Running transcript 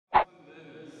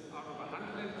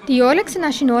Die jaarlikse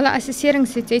Nasionale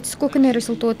Asserings-toets het skokkende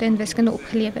resultate in wiskunde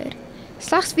opgelewer.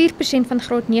 Slegs 4% van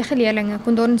graad 9 leerlinge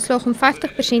kon daarin slaag om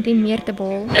 50% en meer te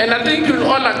behaal. And I think you'll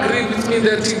all agree with me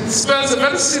that it spells a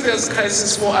very serious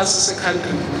crisis for us as a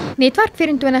country. Netwerk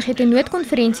 24 het 'n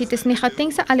noodkonferensie tussen die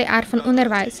Gautengse LUR van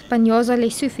Onderwys, Panyaza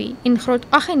Lesufi, en graad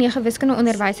 8 en 9 wiskunde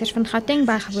onderwysers van Gauteng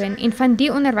bygewoon en van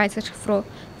die onderwysers gevra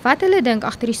wat hulle dink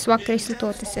agter die swak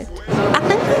resultate sit. Ek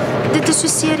dink dit is so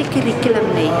seer die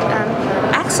kurrikulum nie.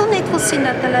 Ek sal net wil sien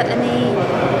dat hulle in die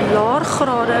laer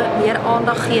grade meer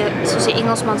aandag gee, soos die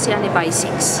Engelsman sê, aan die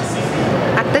basics.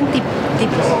 Ek dink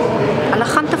hulle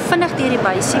gaan te vinnig deur die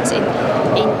basics en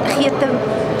gee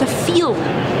te veel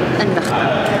inligting.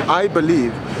 I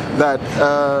believe that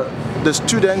the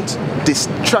student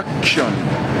distraction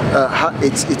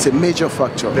it's a major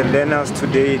factor. The learners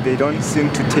today, they don't seem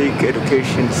to take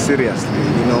education seriously,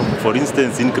 For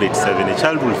instance, in grade 7, a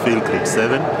child will fail grade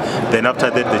 7, then after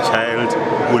that the child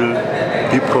will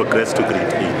be progressed to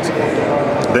grade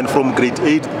 8. Then from grade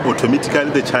 8,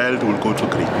 automatically the child will go to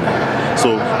grade 9. So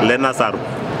learners are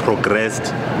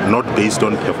progressed not based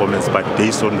on performance but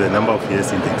based on the number of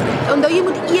years in the grade. Onthou jy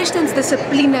moet eerstens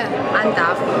dissipline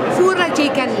handhaaf voordat jy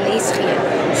kan les gee.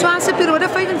 So as 'n periode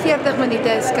 45 minute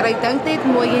is, kry dink net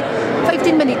mooi jy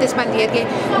 15 minute spandeer jy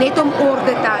net om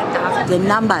orde te handhaaf. The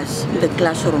numbers in the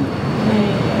classroom.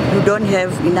 You don't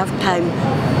have enough time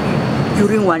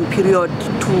during one period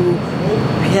to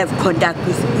have contact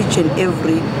with each and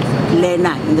every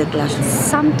learner in the classroom.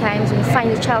 Sometimes we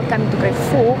find a child coming to grade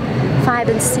 4, 5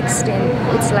 and 6, then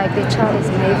it's like the child has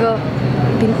never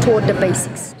been taught the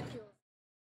basics.